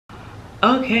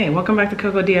Okay, welcome back to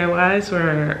Koko DIYs,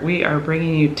 where we are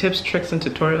bringing you tips, tricks, and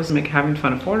tutorials to make having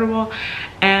fun affordable.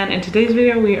 And in today's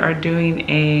video, we are doing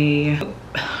a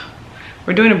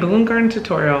balloon garden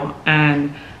tutorial,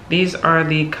 and these are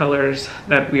the colors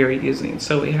that we are using.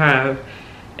 So we have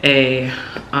a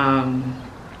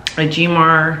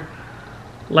Gemar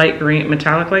light green,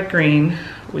 metallic light green.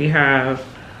 We have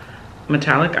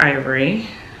metallic ivory.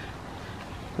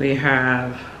 We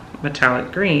have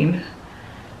metallic green.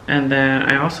 And then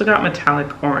I also got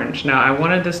metallic orange. Now I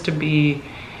wanted this to be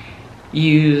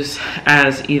used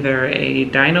as either a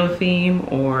dino theme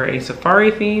or a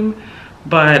safari theme,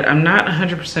 but I'm not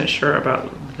 100% sure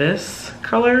about this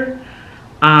color.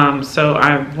 So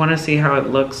I want to see how it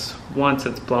looks once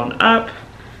it's blown up.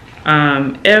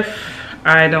 If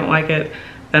I don't like it,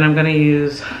 then I'm going to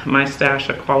use my stash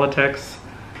of Qualatex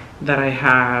that I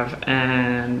have,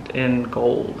 and in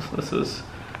gold. This is,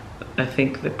 I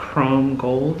think, the chrome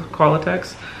gold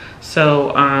Qualatex.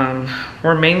 So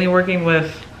we're mainly working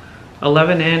with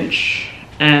 11-inch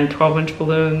and 12-inch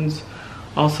balloons,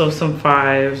 also some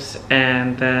 5s,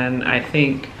 and then I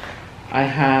think I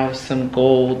have some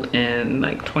gold in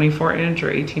like 24-inch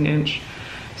or 18-inch.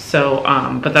 So,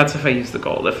 but that's if I use the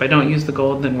gold. If I don't use the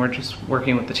gold, then we're just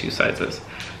working with the 2 sizes.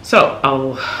 So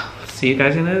I'll see you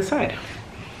guys on the other side.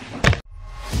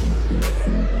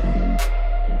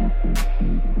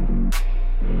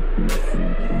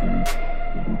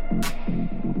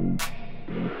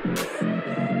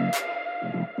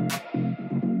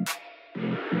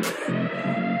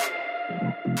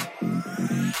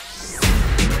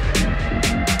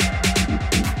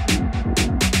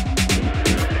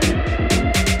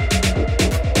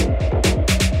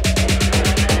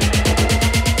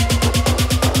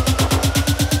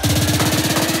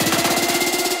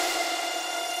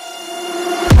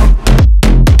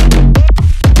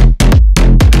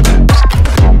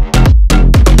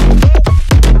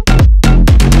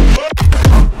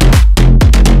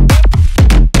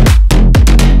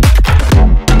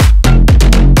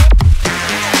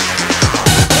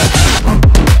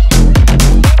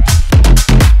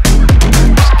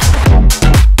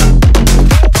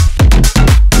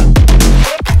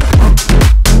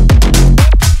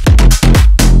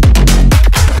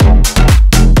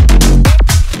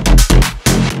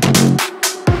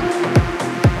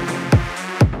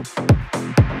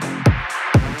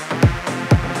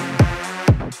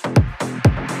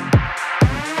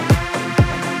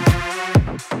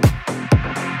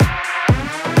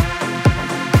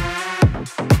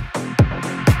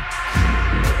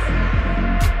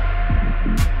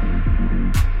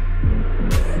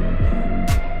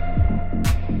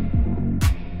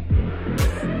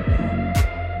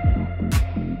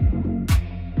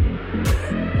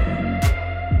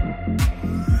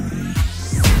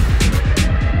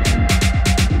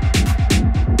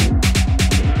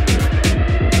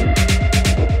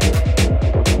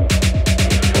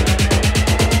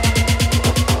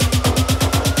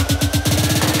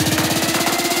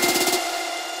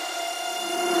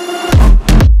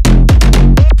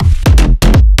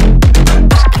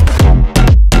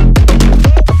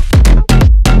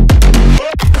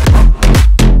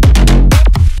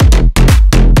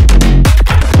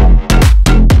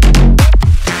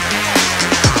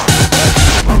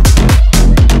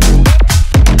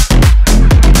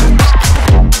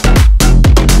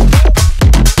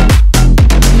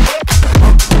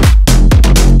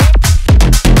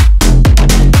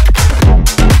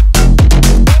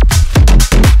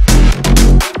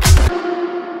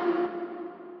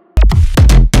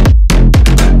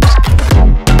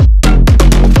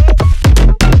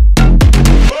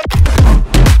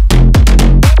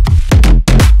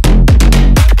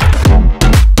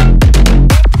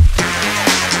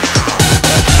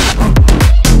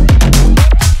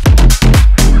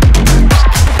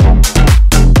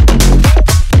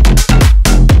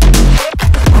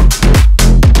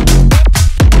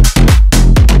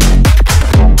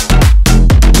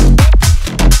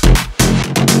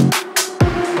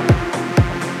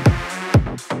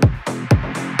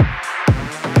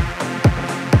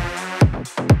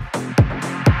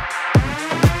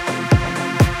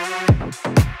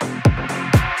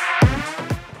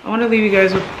 I want to leave you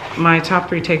guys with my top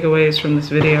 3 takeaways from this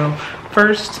video.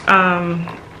 First,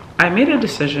 I made a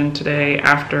decision today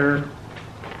after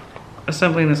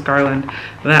assembling this garland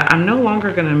that I'm no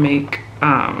longer going to make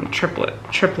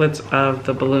triplets of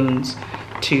the balloons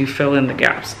to fill in the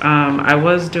gaps. I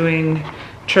was doing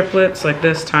triplets like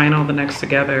this, tying all the necks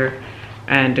together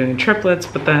and doing triplets,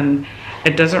 but then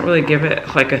it doesn't really give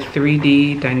it like a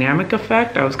 3D dynamic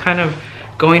effect. I was kind of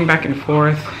going back and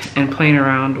forth and playing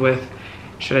around with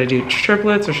should I do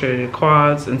triplets or should I do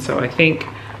quads? And so I think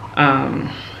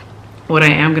what I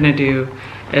am gonna do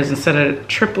is instead of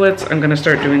triplets, I'm gonna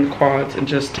start doing quads and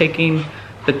just taking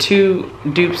the 2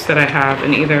 dupes that I have,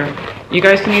 and either, you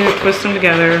guys can either twist them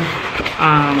together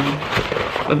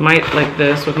with like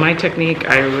this. With my technique,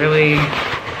 I really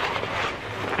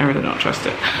don't trust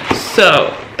it.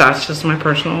 So that's just my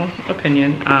personal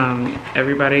opinion.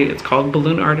 Everybody, it's called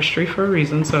balloon artistry for a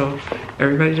reason, so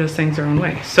everybody does things their own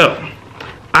way. So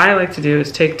I like to do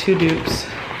is take 2 dupes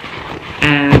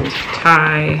and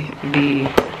tie the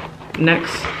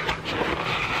necks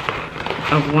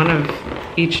of one of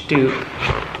each dupe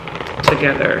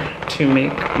together to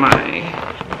make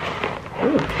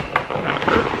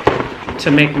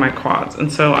my quads.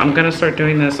 And so I'm gonna start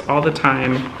doing this all the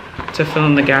time to fill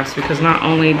in the gaps, because not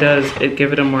only does it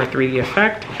give it a more 3D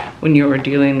effect when you are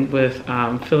dealing with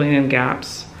filling in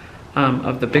gaps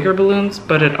of the bigger balloons,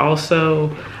 but it also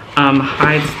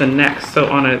hides the necks. So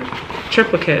on a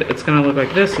triplicate, it's gonna look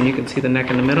like this and you can see the neck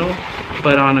in the middle,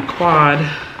 but on a quad,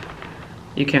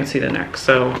 you can't see the neck.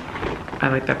 So I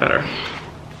like that better.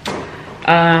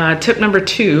 Tip number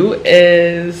 2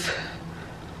 is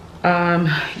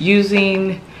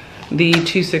using the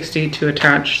 260 to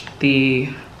attach the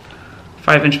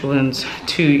 5-inch balloons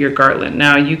to your garland.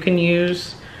 Now you can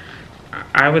use,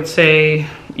 I would say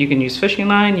you can use fishing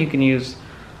line, you can use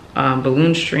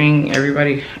balloon string.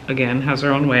 Everybody, again, has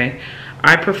their own way.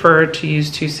 I prefer to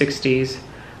use 260s.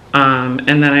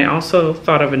 And then I also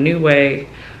thought of a new way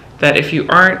that if you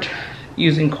aren't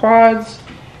using quads,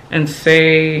 and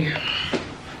say,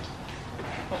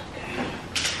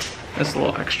 that's a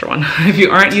little extra one. If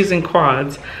you aren't using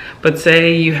quads, but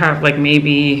say you have like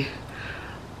maybe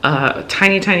a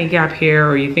tiny gap here,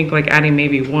 or you think like adding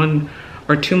maybe 1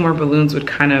 or 2 more balloons would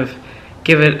kind of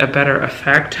give it a better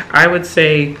effect, I would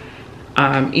say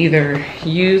either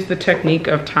use the technique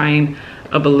of tying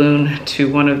a balloon to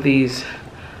one of these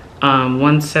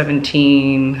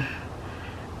 117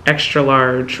 extra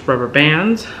large rubber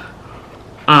bands.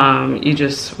 You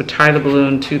just would tie the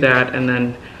balloon to that and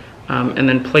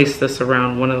then place this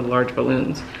around one of the large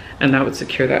balloons, and that would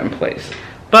secure that in place.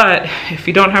 But if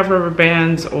you don't have rubber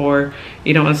bands, or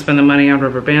you don't want to spend the money on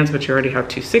rubber bands, but you already have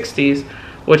 260s,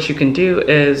 what you can do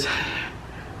is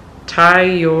tie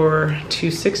your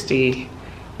 260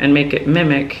 and make it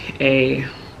mimic a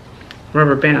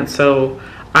rubber band. So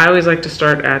I always like to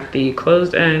start at the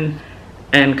closed end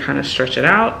and kind of stretch it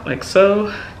out like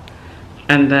so,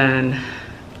 and then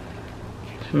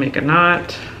make a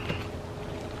knot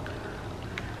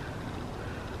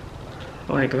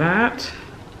like that.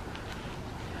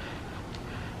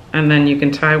 And then you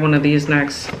can tie one of these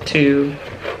necks to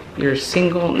your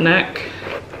single neck.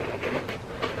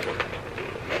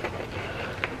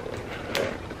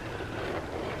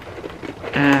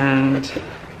 And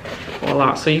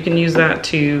voila. So you can use that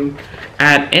to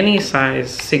add any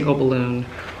size single balloon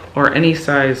or any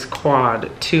size quad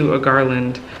to a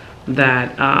garland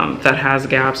that that has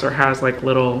gaps or has like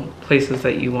little places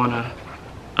that you want to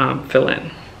fill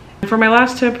in. For my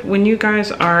last tip, when you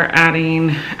guys are adding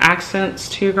accents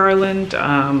to your garland,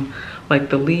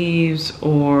 like the leaves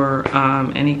or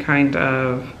any kind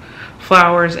of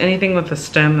flowers, anything with a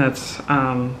stem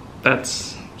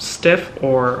that's stiff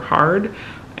or hard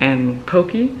and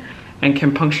pokey and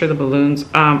can puncture the balloons,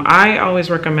 I always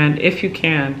recommend, if you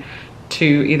can, to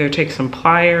either take some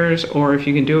pliers, or if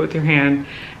you can do it with your hand,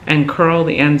 and curl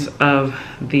the ends of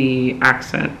the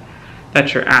accent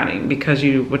that you're adding, because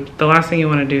the last thing you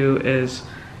want to do is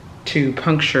to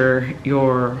puncture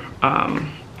your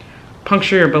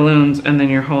balloons, and then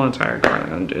your whole entire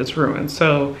garland is ruined.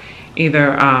 So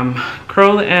either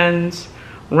curl the ends,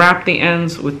 wrap the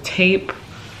ends with tape.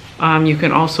 You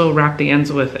can also wrap the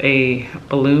ends with a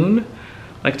balloon,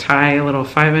 like tie a little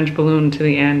 5-inch balloon to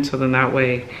the end, so then that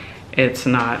way it's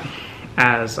not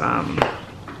as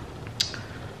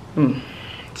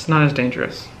it's not as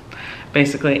dangerous,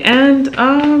 basically. And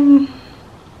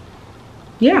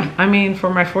yeah, I mean, for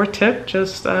my 4th tip,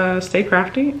 just stay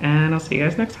crafty, and I'll see you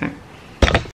guys next time.